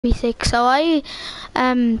be sick. So I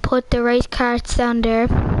put the race carts down there,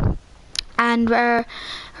 and we're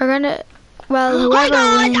gonna, well,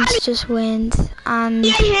 whoever wins just wins, and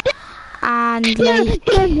like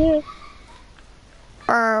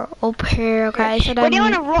or up here, okay. So then we're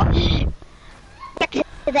doing a run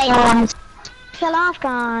today. Fell off,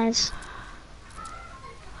 guys.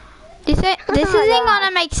 This isn't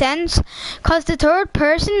gonna make sense, cause the third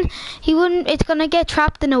person, it's gonna get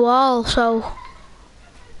trapped in a wall. So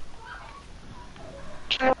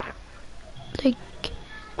like,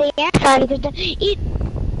 yeah, that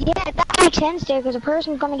makes sense there, because a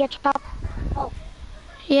person's gonna get trapped. Oh.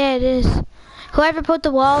 Yeah, it is. Whoever put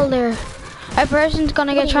the wall there, a person's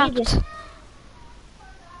gonna get trapped.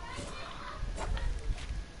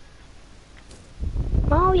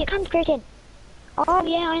 Oh, you can't get in. Oh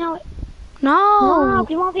yeah, I know it. No,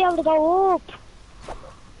 you won't be able to go up.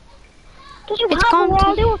 Does you have a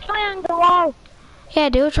wall? Do a triangle wall. Yeah,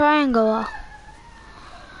 do a triangle wall.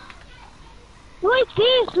 Like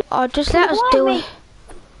this. Oh, just let us do it.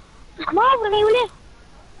 Come over to me, will you?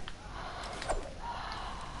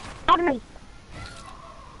 Over me.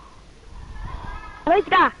 Right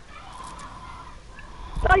there.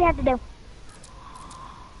 That's all you have to do.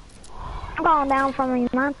 I'm going down from you,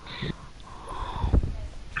 man.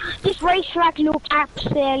 This racetrack looks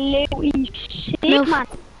absolutely sick, man.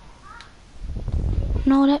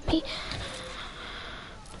 No, let me.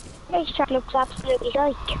 Racetrack looks absolutely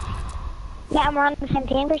sick. Yeah, we're on the same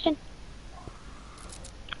team, Christian.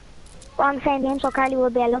 We're on the same team, so Carly will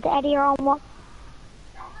be able to edit your own one.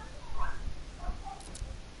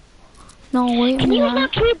 No, wait. Can you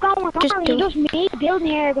not keep going on? Just It's just me building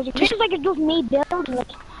here, because it feels like it's just me building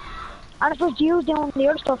it. And it's just you doing the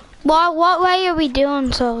other stuff. What way are we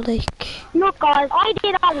doing, so like? Look, guys, I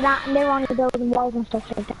did all of that, and they were only building walls and stuff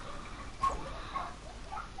like that.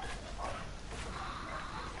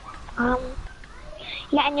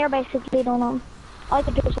 Yeah, and you're basically doing them. I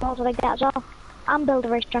could do walls like that as well. I'm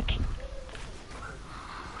building a racetrack.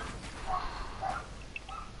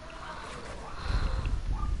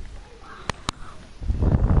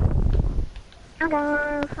 Okay,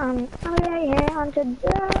 I'm right here on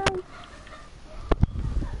today.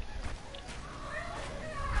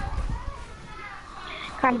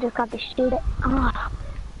 Carly just got the student. Oh.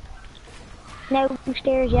 No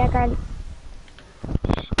stairs yet, Carly.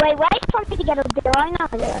 Wait for me to get up there. I know how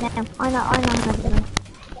to do it now. I know how to do it.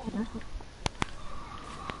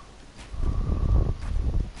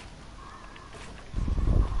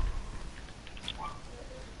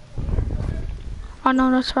 Oh no,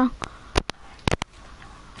 that's wrong.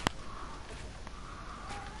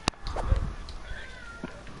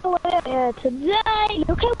 Today,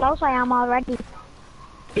 look how close I am already.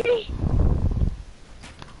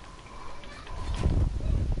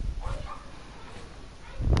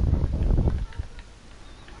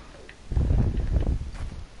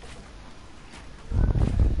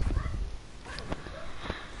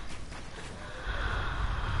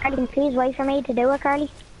 Carly, can you please wait for me to do it, Carly?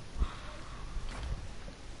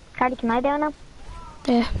 Carly, can I do it now?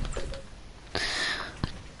 Yeah.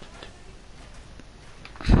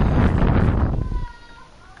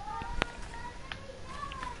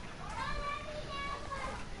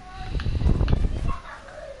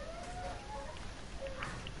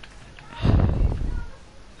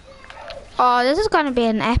 Oh, this is gonna be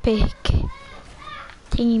an epic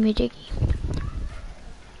thingy-majiggy.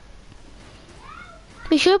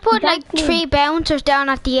 We should put like 3 bouncers down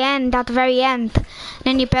at the end, at the very end. And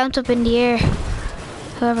then you bounce up in the air.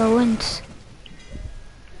 Whoever wins.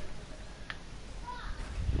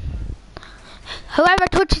 Whoever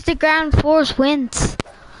touches the ground first wins.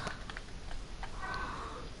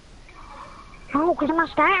 No, because I'm not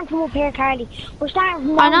starting from up here, Carly. We're starting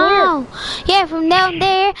from down there. I know. Yeah, from down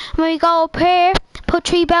there. When we go up here, put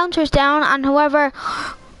 3 bouncers down, and whoever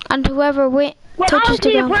wins. Well,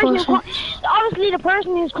 obviously the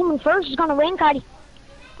person who's coming first is gonna win, Carly.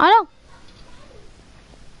 I know.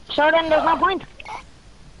 So then there's no point.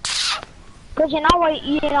 Because you know what,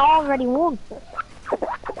 you already won.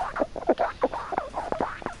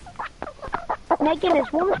 Making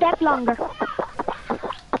this one step longer.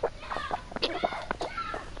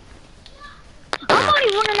 I'm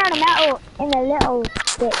only running out of metal in a little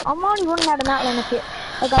bit. I'm only running out of metal in a bit.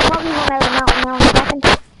 Like, I'll probably run out of metal now in a second.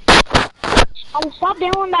 I'll stop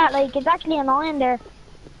doing that, like, it's actually annoying there.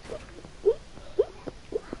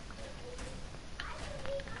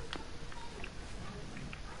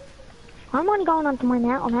 I'm only going onto my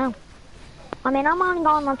metal now. I mean, I'm only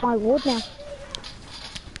going onto my wood now.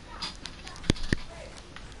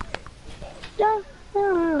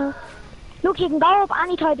 Look, you can go up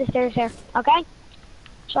any type of stairs here, okay?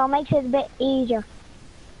 So it makes it a bit easier.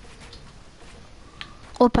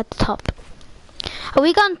 Up at the top. Are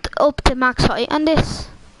we going up to max height on this?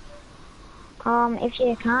 If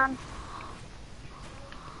you can.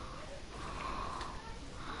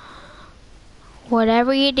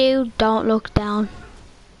 Whatever you do, don't look down.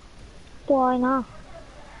 Why not?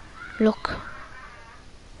 Look.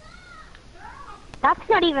 That's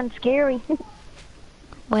not even scary.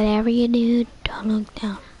 Whatever you do, don't look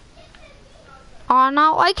down. Oh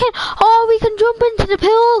no, I can. Oh, we can jump into the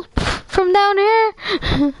pool from down here.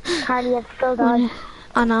 Carly, it's still done.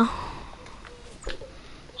 I know.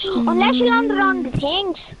 Unless you landed on the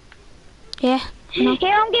things. Yeah. No.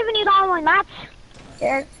 Here, I'm giving you all my mats.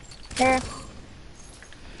 Here.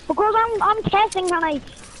 Because I'm testing can I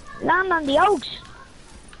land on the oaks.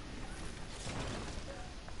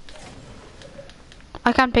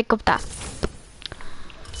 I can't pick up that.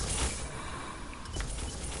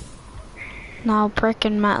 No, brick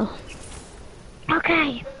and metal.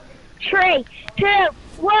 Okay. 3, 2,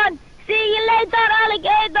 1. See you later,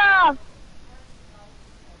 alligator.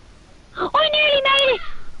 I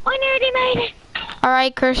nearly made it.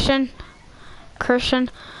 Alright, Christian,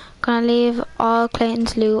 gonna leave all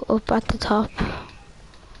Clayton's loot up at the top.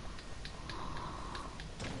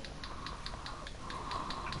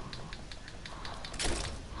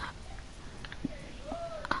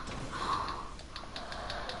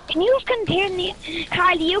 Can you just continue,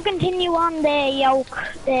 Carly? You continue on the yoke.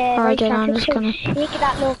 Alright, then I'm just gonna. Look at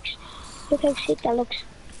that looks. Look how sick that looks.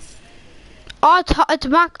 Oh, it's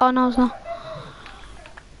max. Oh no, it's not.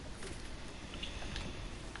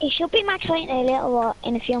 It should be max height in a little while,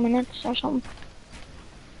 in a few minutes or something.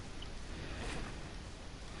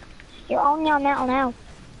 You're only on metal now.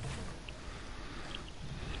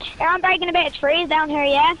 I'm bragging a bit. It's freeze down here,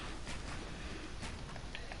 yeah?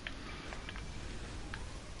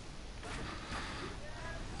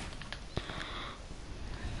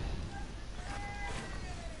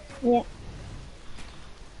 Yeah.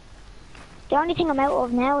 The only thing I'm out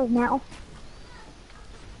of now is metal.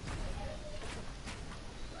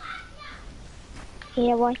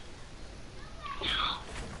 Yeah, boy.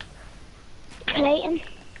 Clayton.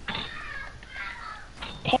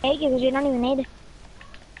 Take it because you don't even need it.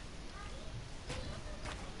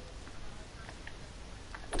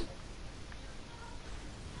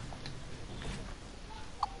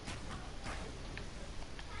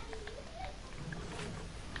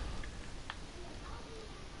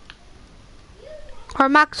 Or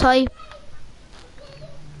max height.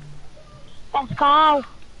 Let's go.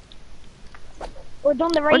 We're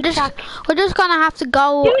done the race track. We're just gonna have to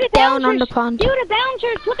go down on the pond. Do the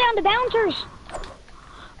bouncers. Put down the bouncers.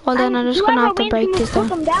 Well then I'm just gonna have to break this down.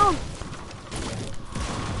 Put them down.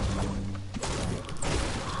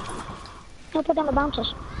 No, put down the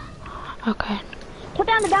bouncers. Okay. Put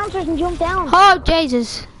down the bouncers and jump down. Oh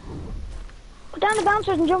Jesus. Put down the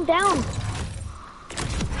bouncers and jump down.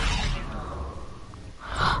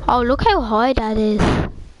 Oh, look how high that is.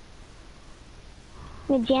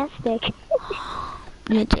 Majestic.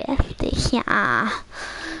 Majestic, yeah.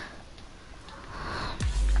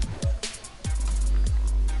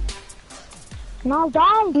 No,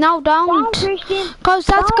 don't. No, don't. Don't, Christian. Because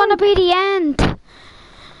that's gonna be the end.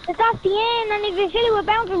 If that's the end, and if you fill it with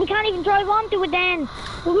bouncers, we can't even drive onto it then.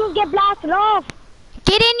 We'll just get blasted off.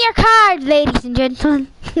 Get in your car, ladies and gentlemen.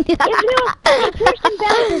 If Christian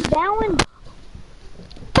bouncers down.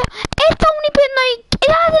 It's only been like, it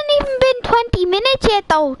hasn't even been 20 minutes yet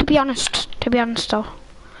though, to be honest though.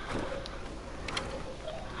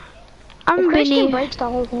 I'm Christian really... breaks the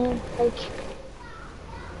whole thing. Like,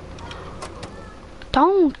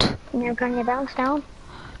 don't. you're gonna bounce down.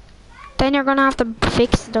 Then you're gonna have to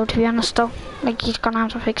fix it though, to be honest though. Like, he's gonna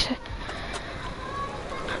have to fix it.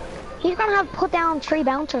 He's gonna have to put down 3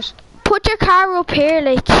 bouncers. Put your car up here,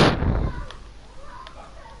 like.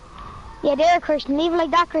 Yeah, there, Christian. Leave it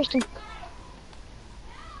like that, Christian.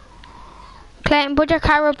 Clayton, put your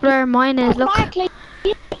car up where mine is, look.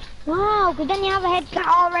 Wow, because then you have a head start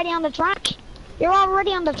already on the track. You're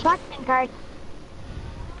already on the track then, Card.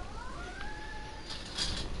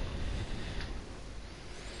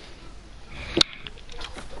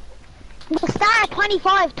 We'll start at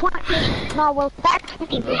 25, 20. No, we'll start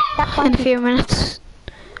 20. That's In a few minutes.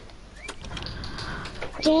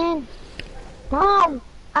 10. No.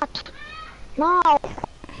 No.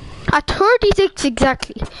 At 36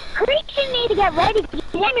 exactly. Christian need to get ready. He's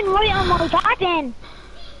aiming right on my track then.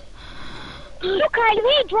 Look, Carly, the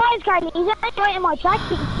way he drives, Carly. He's aiming right on my track.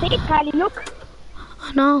 You can see it, Carly, look.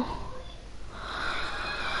 I know.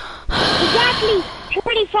 Exactly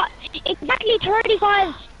 35. Exactly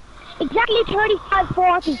 35. Exactly 35,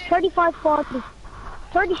 40. 35, 40.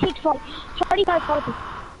 36 40. 35 40.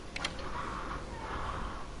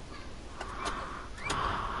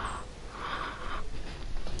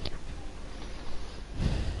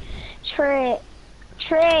 Three,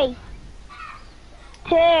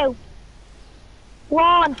 2,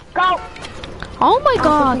 1, go! Oh my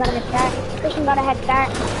god! Christian got a head start.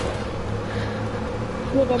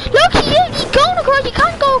 You did. Look, he's going across. You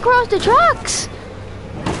can't go across the tracks.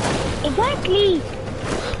 Exactly.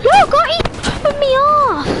 Look, he's dropping me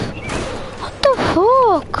off. What the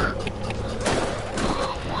fuck?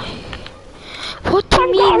 Oh my. What do you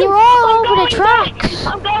mean? You're all over the tracks.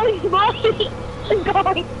 I'm going, boy.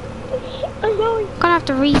 I'm going. Gonna have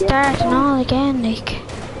to restart and all again, like.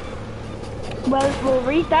 Well, we'll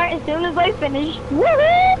restart as soon as I finish.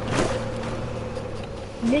 Woohoo!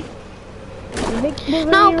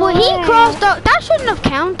 No, but he crossed out. That shouldn't have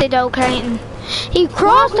counted though, Clayton. He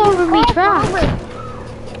crossed over me track.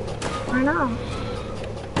 I know.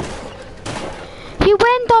 He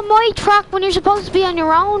went on my track when you're supposed to be on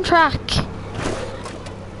your own track.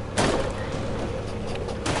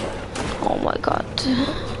 Oh my god.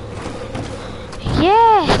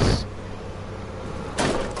 Yes.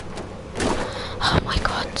 Oh my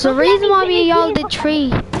god. There's a reason why we all did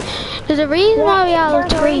 3. There's a reason why we all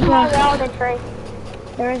did 3.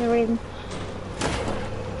 There is a reason.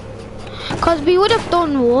 Cause we would have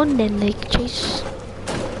done 1 then, like, jeez.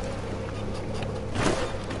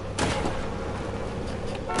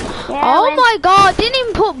 Yeah, Oh my god, didn't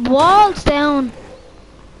even put walls down.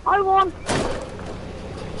 I won.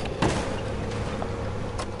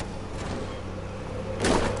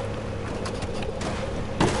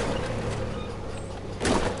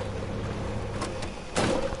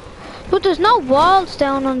 But there's no walls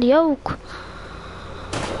down on the oak.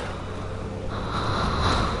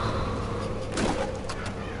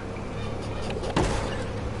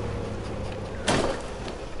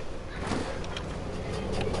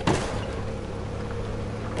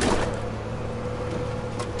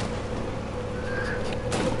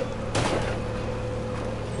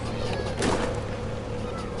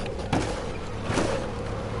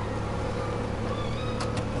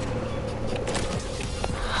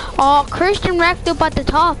 Oh, Christian wrecked up at the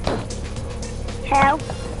top. How?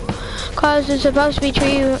 Cause there's supposed to be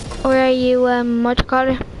 3 where you, what you call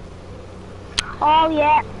it? Oh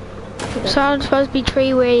yeah. So there's supposed to be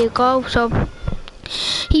 3 where you go, so.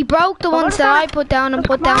 He broke the ones that I put down and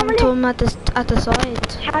put down to him at the side.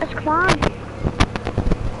 Charles, come on.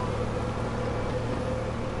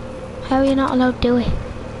 How are you not allowed to do it?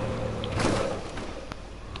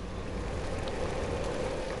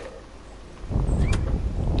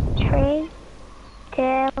 Three, 2,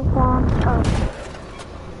 1, go.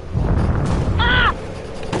 Ah!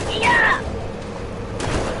 Yeah!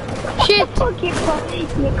 Shit!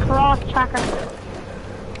 You cross tracker.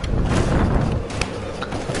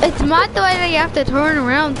 It's mad the way that you have to turn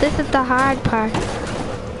around. This is the hard part.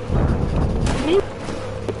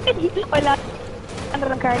 I lost under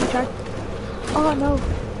the car truck. Oh no.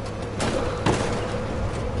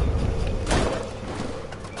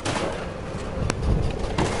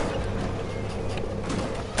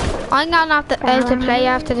 I'm gonna have to play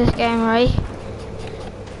after this game, right?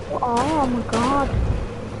 Oh my god.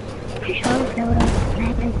 Pretty sure it's now like.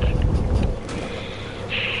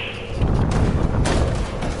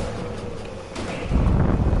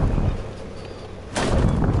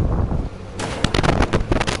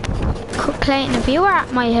 Clayton, if you were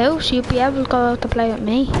at my house, you'd be able to go out to play with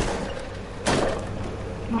me.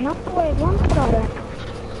 I'm not the way I want to go there.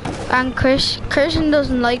 And Christian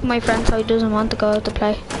doesn't like my friend, so he doesn't want to go out to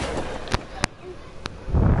play.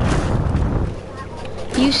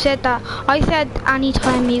 You said that. I said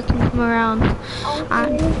anytime you can come around.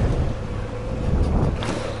 And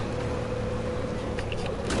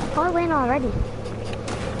I win already.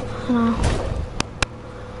 I know.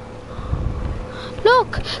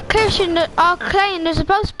 Look, Christian, Clayton, there's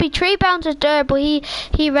supposed to be 3 bouncers there, but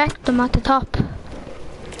he wrecked them at the top.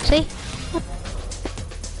 See?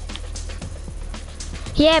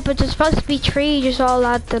 Yeah, but there's supposed to be 3 just all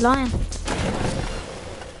at the line.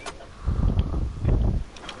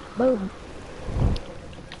 Boom.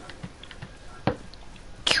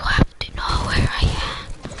 You have to know where I am.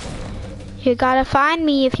 You gotta find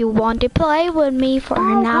me if you want to play with me for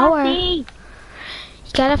an hour. You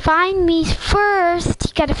gotta find me first.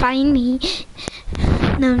 You gotta find me.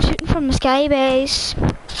 No, I'm shooting from the sky base.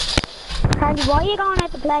 Candy, why are you going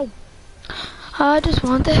out to play? I just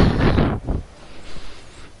want it.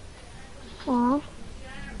 Oh.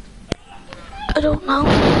 I don't know.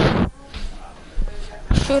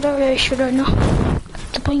 Should I or should I not?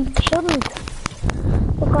 The point. Shouldn't.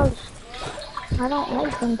 Because I don't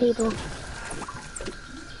like them people.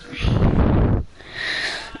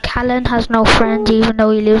 Callan has no friends even though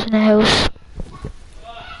he lives in a house.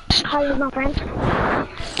 Callan's no friend.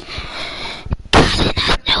 Callan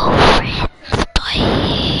has no friends, boy.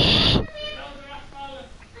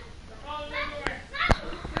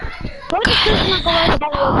 Why does Chris not go out to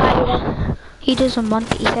Hollywood? He doesn't want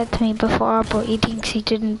to, he said to me before, but he thinks he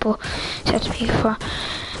didn't, but he said to me before,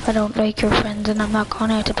 I don't like your friends and I'm not going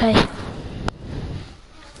out to play.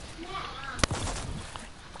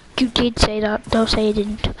 You did say that, don't say you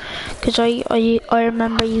didn't. Because I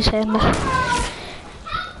remember you saying that.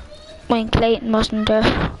 When Clayton wasn't there,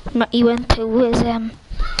 he went to his,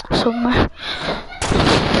 somewhere.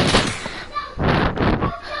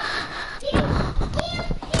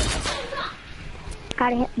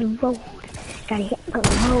 Gotta hit the road. Gotta hit the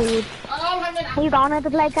road. Are you going out to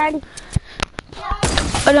play, Carly?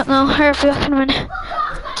 I don't know, I'll be back in a minute.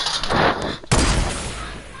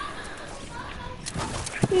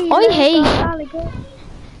 I hate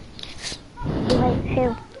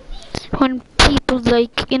who? when people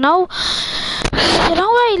like, you know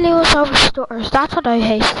why Lewis over stutters, that's what I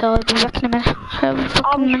hate, so I'll be back in a minute. I'll be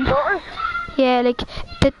back in a minute. Yeah, like,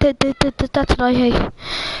 that's what I hate.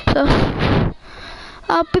 So,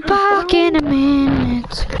 I'll be back in a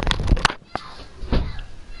minute.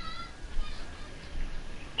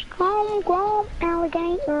 Grom,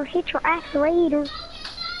 alligator, hit your accelerator.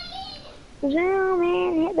 Zoom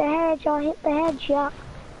in, hit the headshot,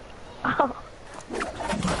 Oh.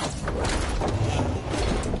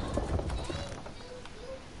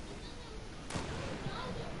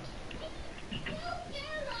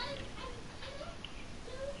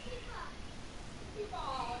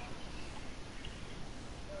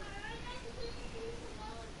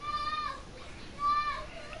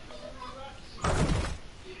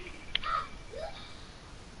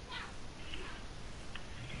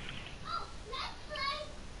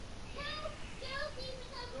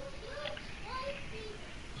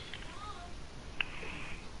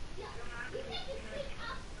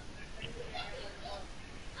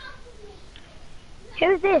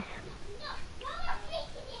 Who's this?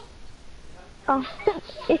 Oh,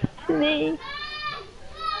 it's me.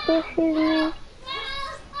 This is me.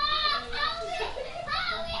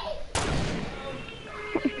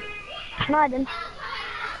 No, I didn't.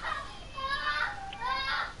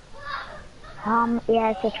 Yeah,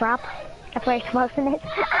 it's a trap. That's where it's supposed to it.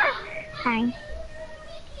 Hang.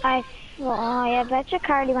 I bet you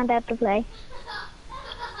Carly went out to play.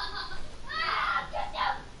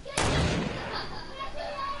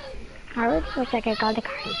 Howard, looks like I got the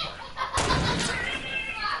Carly.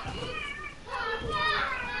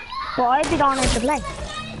 Well, I'd be going out to play.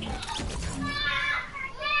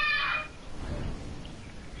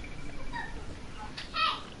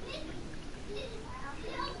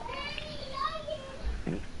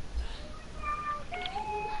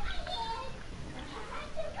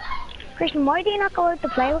 Christian, why do you not go out to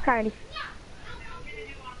play with Carly?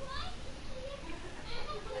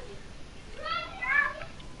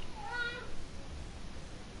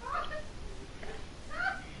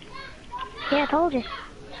 Yeah, I told you.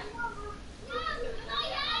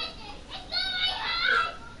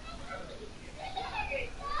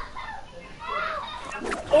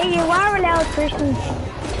 Yeah, you are allowed, Christian.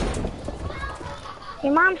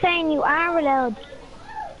 Your mom's saying you are allowed.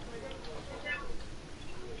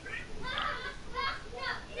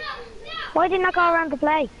 Why did you not go around to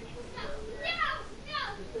play?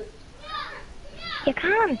 You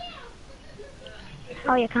can't.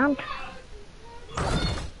 Oh, you can't.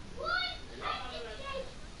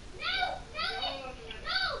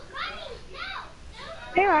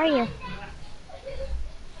 Where are you?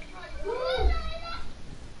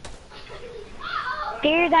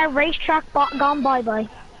 There's that racetrack gone bye-bye.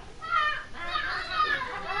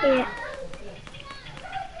 Yeah.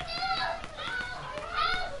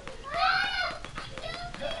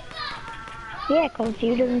 Yeah, because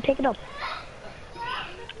you didn't pick it up.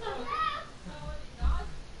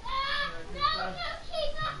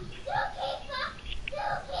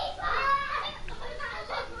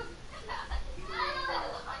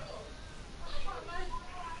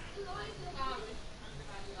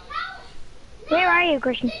 Where are you,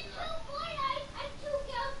 Christian?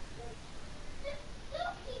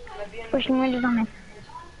 Christian, where did I miss?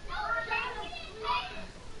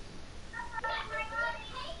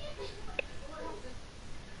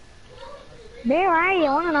 Where are you?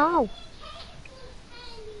 I want to know.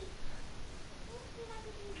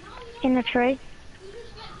 In the tree.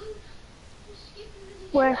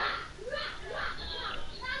 Where?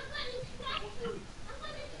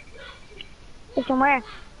 It's somewhere.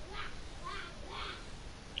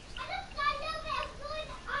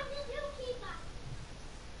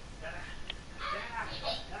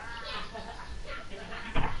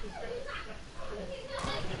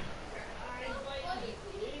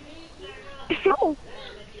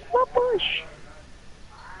 bush.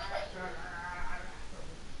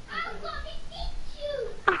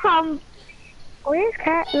 Where's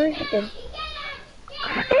Christian?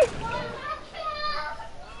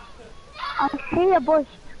 I see a bush.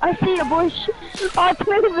 I see a bush. Oh, it's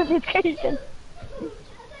moving, it's Christian.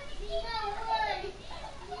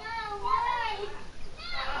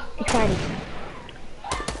 Excited.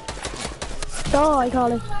 So I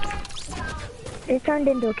call it. It turned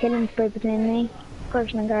into a killing spree between me,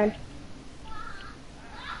 person and girl.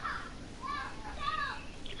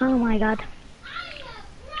 Oh my god.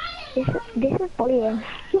 This is bullying.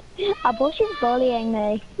 A bush is bullying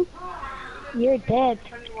me. You're dead.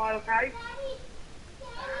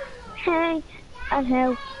 Hey, and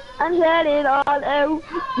how? And let it all out.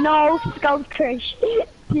 No, scout Trish.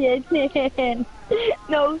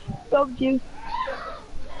 No, scout you.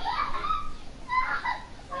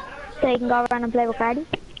 So you can go around and play with Cardi.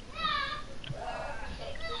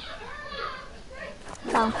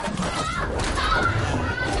 So.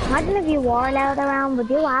 Imagine if you were allowed around, would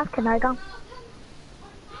you ask, can I go?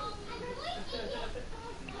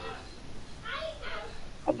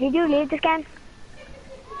 Did you leave this game?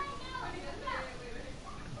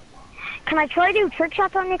 Can I try to do trick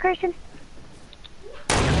shots on you, Christian?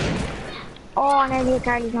 Oh, no, the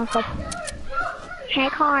Carly's not good. Hey,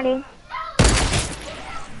 Carly.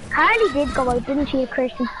 Carly did go out, didn't she,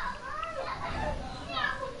 Christian?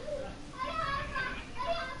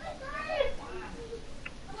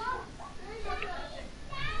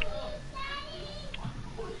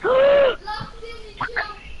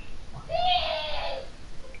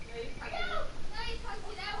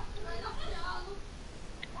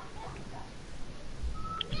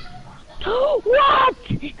 What?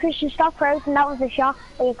 Christian, stop crouching. That was a shot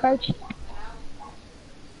where you crouched.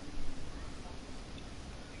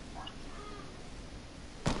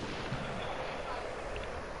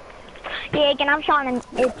 Yeah, you can have Sean in 2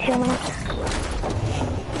 minutes.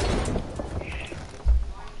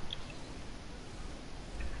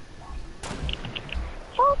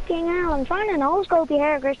 Fucking hell, I'm trying to no-scope you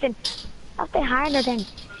here, Christian. That's the harder thing.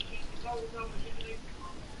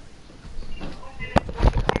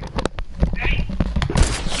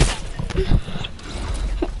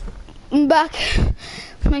 I'm back.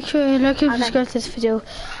 Make sure you like and subscribe to this video.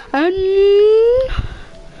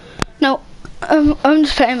 No, I'm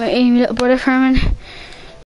just playing with my little brother Fermin.